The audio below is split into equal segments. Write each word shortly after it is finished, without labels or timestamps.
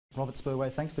Robert Spurway,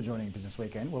 thanks for joining Business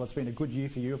Weekend. Well, it's been a good year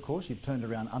for you, of course. You've turned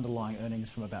around underlying earnings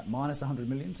from about minus 100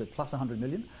 million to plus 100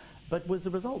 million. But was the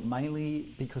result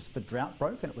mainly because the drought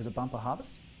broke and it was a bumper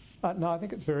harvest? No, I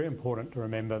think it's very important to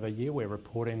remember the year we're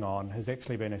reporting on has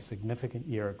actually been a significant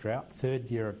year of drought, third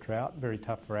year of drought, very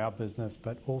tough for our business,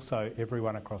 but also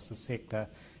everyone across the sector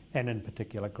and in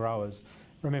particular growers.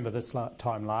 Remember this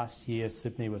time last year,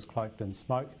 Sydney was cloaked in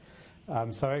smoke.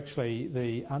 So actually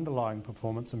the underlying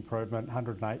performance improvement,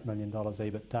 $108 million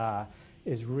EBITDA,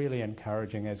 is really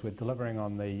encouraging as we're delivering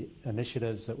on the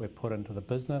initiatives that we've put into the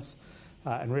business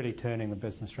and really turning the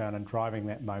business around and driving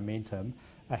that momentum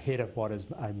ahead of what is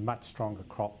a much stronger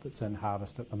crop that's in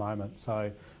harvest at the moment.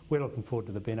 So we're looking forward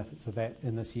to the benefits of that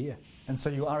in this year. And so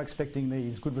you are expecting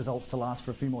these good results to last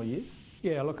for a few more years?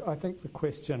 Yeah, look, I think the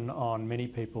question on many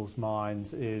people's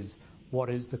minds is what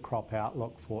is the crop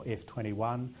outlook for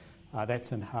F21?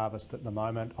 That's in harvest at the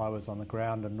moment. I was on the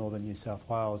ground in northern New South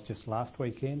Wales just last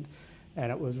weekend, and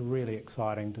it was really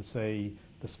exciting to see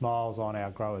the smiles on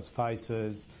our growers'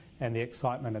 faces and the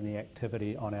excitement and the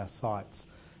activity on our sites.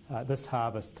 This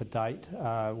harvest to date,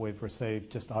 we've received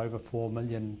just over 4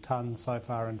 million tonnes so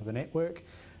far into the network.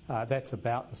 That's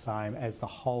about the same as the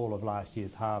whole of last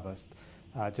year's harvest.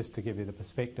 Just to give you the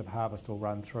perspective, harvest will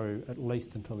run through at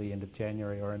least until the end of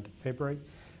January or into February.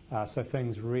 So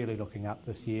things really looking up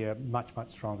this year, much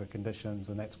stronger conditions,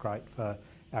 and that's great for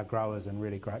our growers and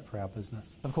really great for our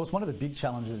business. Of course, one of the big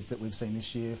challenges that we've seen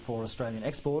this year for Australian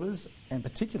exporters, and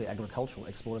particularly agricultural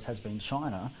exporters, has been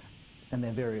China and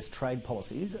their various trade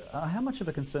policies. How much of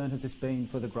a concern has this been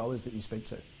for the growers that you speak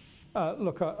to?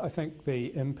 Look, I think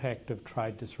the impact of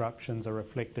trade disruptions are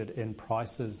reflected in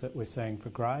prices that we're seeing for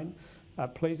grain.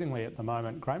 Pleasingly at the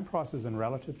moment, grain prices in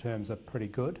relative terms are pretty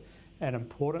good. And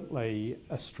importantly,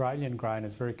 Australian grain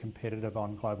is very competitive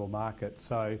on global markets.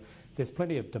 So there's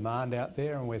plenty of demand out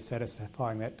there and we're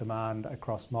satisfying that demand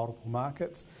across multiple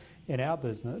markets. In our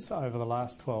business, over the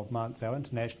last 12 months, our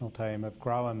international team have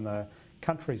grown the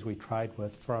countries we trade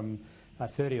with from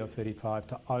 30 or 35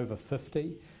 to over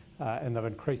 50. And they've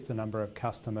increased the number of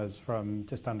customers from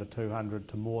just under 200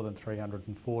 to more than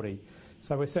 340.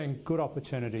 So we're seeing good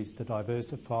opportunities to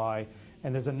diversify,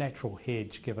 and there's a natural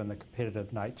hedge given the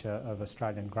competitive nature of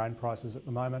Australian grain prices at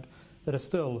the moment that are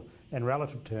still, in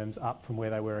relative terms, up from where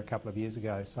they were a couple of years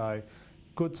ago. So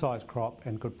good sized crop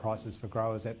and good prices for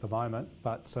growers at the moment,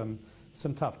 but some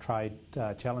tough trade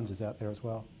challenges out there as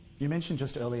well. You mentioned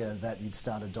just earlier that you'd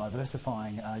started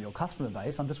diversifying your customer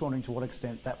base. I'm just wondering to what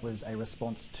extent that was a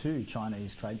response to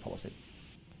Chinese trade policy.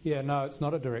 Yeah, no, it's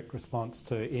not a direct response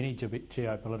to any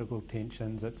geopolitical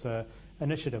tensions. It's an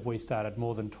initiative we started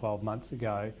more than 12 months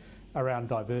ago around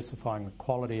diversifying the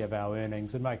quality of our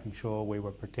earnings and making sure we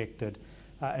were protected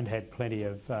and had plenty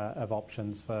of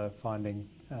options for finding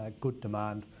good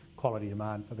demand, quality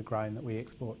demand for the grain that we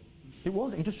export. It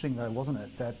was interesting though, wasn't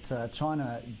it, that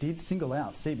China did single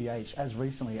out CBH as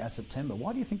recently as September.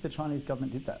 Why do you think the Chinese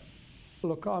government did that?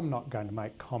 Look, I'm not going to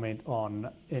make comment on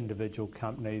individual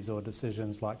companies or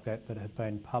decisions like that have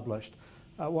been published.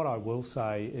 What I will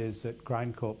say is that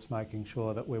GrainCorp's making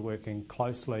sure that we're working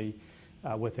closely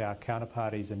with our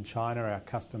counterparties in China, our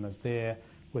customers there,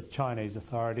 with Chinese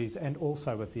authorities and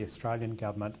also with the Australian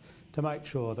government to make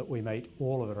sure that we meet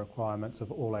all of the requirements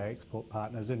of all our export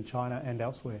partners in China and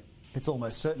elsewhere. It's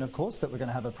almost certain, of course, that we're going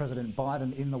to have a President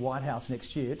Biden in the White House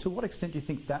next year. To what extent do you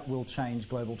think that will change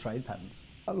global trade patterns?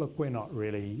 Look, we're not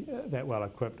really that well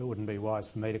equipped. It wouldn't be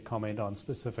wise for me to comment on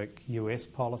specific US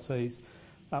policies.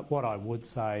 What I would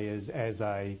say is as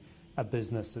a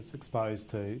business that's exposed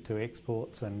to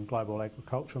exports and global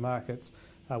agricultural markets,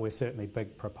 we're certainly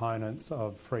big proponents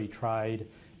of free trade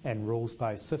and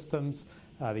rules-based systems.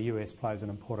 The US plays an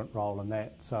important role in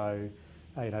that. So,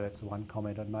 that's the one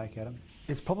comment I'd make, Adam.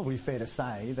 It's probably fair to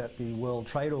say that the World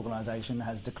Trade Organization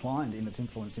has declined in its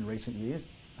influence in recent years.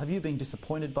 Have you been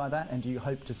disappointed by that, and do you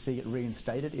hope to see it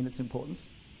reinstated in its importance?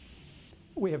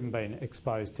 We haven't been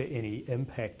exposed to any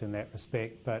impact in that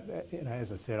respect, but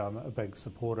as I said, I'm a big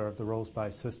supporter of the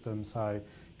rules-based system, so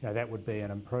that would be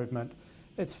an improvement.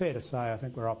 It's fair to say I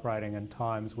think we're operating in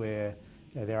times where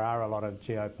there are a lot of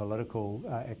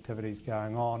geopolitical activities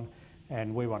going on,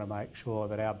 and we want to make sure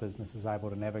that our business is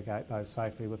able to navigate those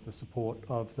safely with the support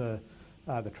of the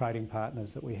trading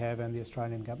partners that we have and the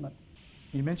Australian government.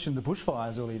 You mentioned the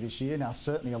bushfires earlier this year. Now,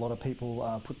 certainly a lot of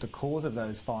people put the cause of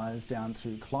those fires down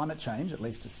to climate change, at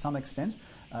least to some extent.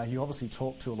 You obviously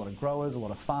talk to a lot of growers, a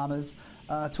lot of farmers.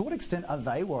 To what extent are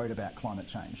they worried about climate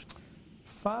change?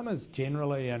 Farmers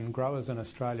generally and growers in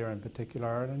Australia in particular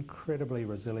are an incredibly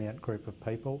resilient group of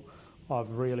people. I've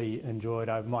really enjoyed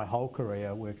over my whole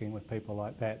career working with people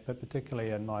like that, but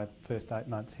particularly in my first 8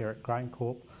 months here at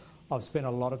GrainCorp, I've spent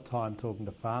a lot of time talking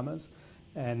to farmers,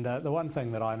 and the one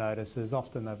thing that I notice is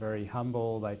often they're very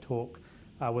humble. They talk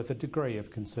with a degree of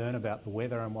concern about the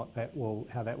weather and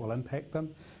how that will impact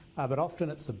them. But often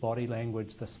it's the body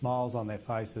language, the smiles on their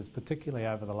faces, particularly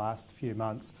over the last few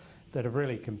months, that have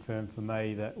really confirmed for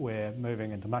me that we're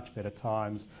moving into much better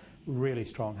times, really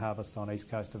strong harvest on the east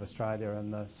coast of Australia,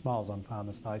 and the smiles on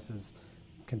farmers' faces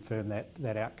confirm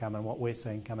that outcome and what we're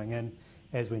seeing coming in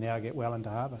as we now get well into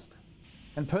harvest.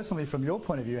 And personally, from your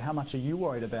point of view, how much are you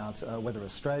worried about whether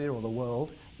Australia or the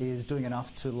world is doing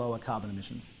enough to lower carbon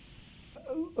emissions?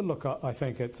 Look, I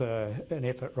think it's an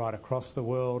effort right across the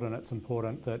world, and it's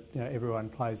important that everyone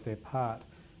plays their part.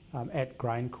 At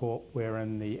GrainCorp, we're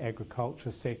in the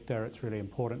agriculture sector. It's really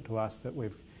important to us that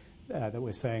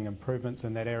we're seeing improvements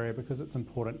in that area because it's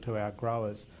important to our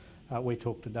growers. We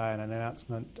talked today in an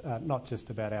announcement not just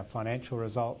about our financial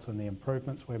results and the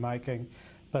improvements we're making,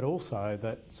 but also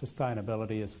that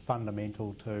sustainability is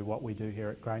fundamental to what we do here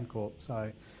at GrainCorp.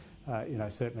 So,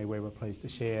 certainly we were pleased to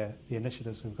share the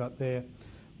initiatives we've got there.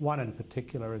 One in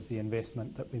particular is the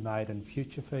investment that we made in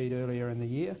Future Feed earlier in the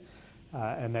year,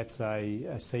 and that's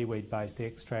a seaweed-based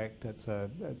extract. It's a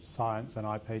science and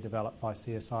IP developed by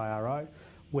CSIRO.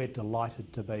 We're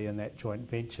delighted to be in that joint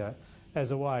venture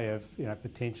as a way of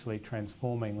potentially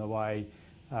transforming the way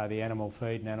the animal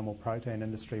feed and animal protein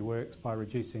industry works by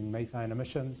reducing methane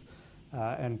emissions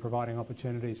and providing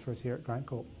opportunities for us here at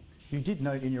GrainCorp. You did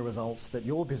note in your results that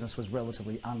your business was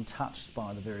relatively untouched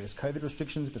by the various COVID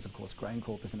restrictions because, of course,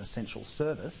 GrainCorp is an essential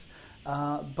service.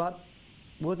 But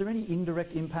were there any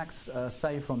indirect impacts,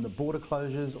 say, from the border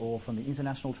closures or from the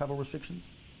international travel restrictions?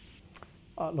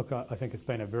 Look, I think it's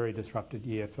been a very disrupted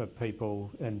year for people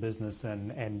in business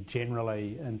and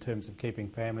generally in terms of keeping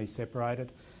families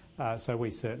separated. So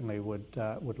we certainly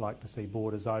would like to see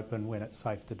borders open when it's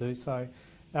safe to do so.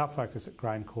 Our focus at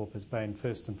GrainCorp has been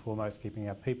first and foremost keeping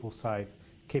our people safe,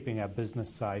 keeping our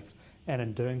business safe, and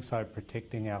in doing so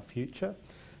protecting our future.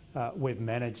 We've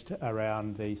managed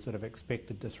around the sort of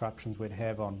expected disruptions we'd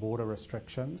have on border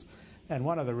restrictions, and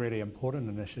one of the really important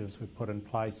initiatives we've put in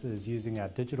place is using our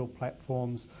digital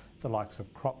platforms, the likes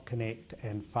of Crop Connect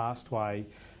and Fastway,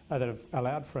 that have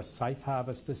allowed for a safe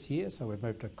harvest this year. So we've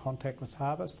moved to contactless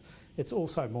harvest. It's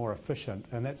also more efficient,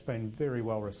 and that's been very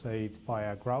well received by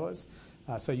our growers.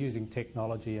 So using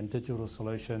technology and digital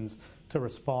solutions to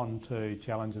respond to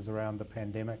challenges around the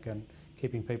pandemic and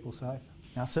keeping people safe.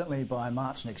 Now, certainly by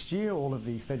March next year, all of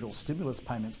the federal stimulus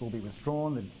payments will be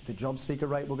withdrawn. The job seeker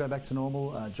rate will go back to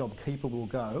normal. JobKeeper will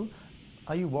go.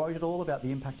 Are you worried at all about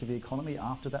the impact of the economy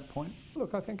after that point?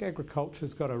 Look, I think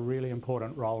agriculture's got a really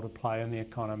important role to play in the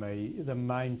economy. The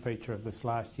main feature of this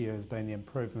last year has been the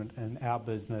improvement in our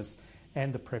business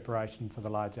and the preparation for the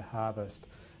larger harvest.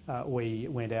 We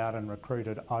went out and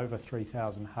recruited over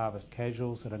 3,000 harvest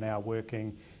casuals that are now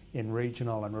working in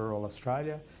regional and rural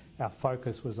Australia. Our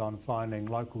focus was on finding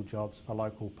local jobs for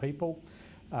local people,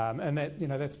 and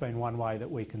that's been one way that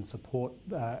we can support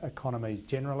economies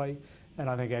generally. And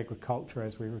I think agriculture,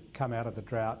 as we come out of the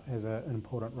drought, has an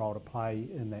important role to play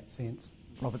in that sense.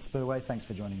 Robert Spurway, thanks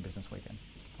for joining Business Weekend.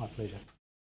 My pleasure.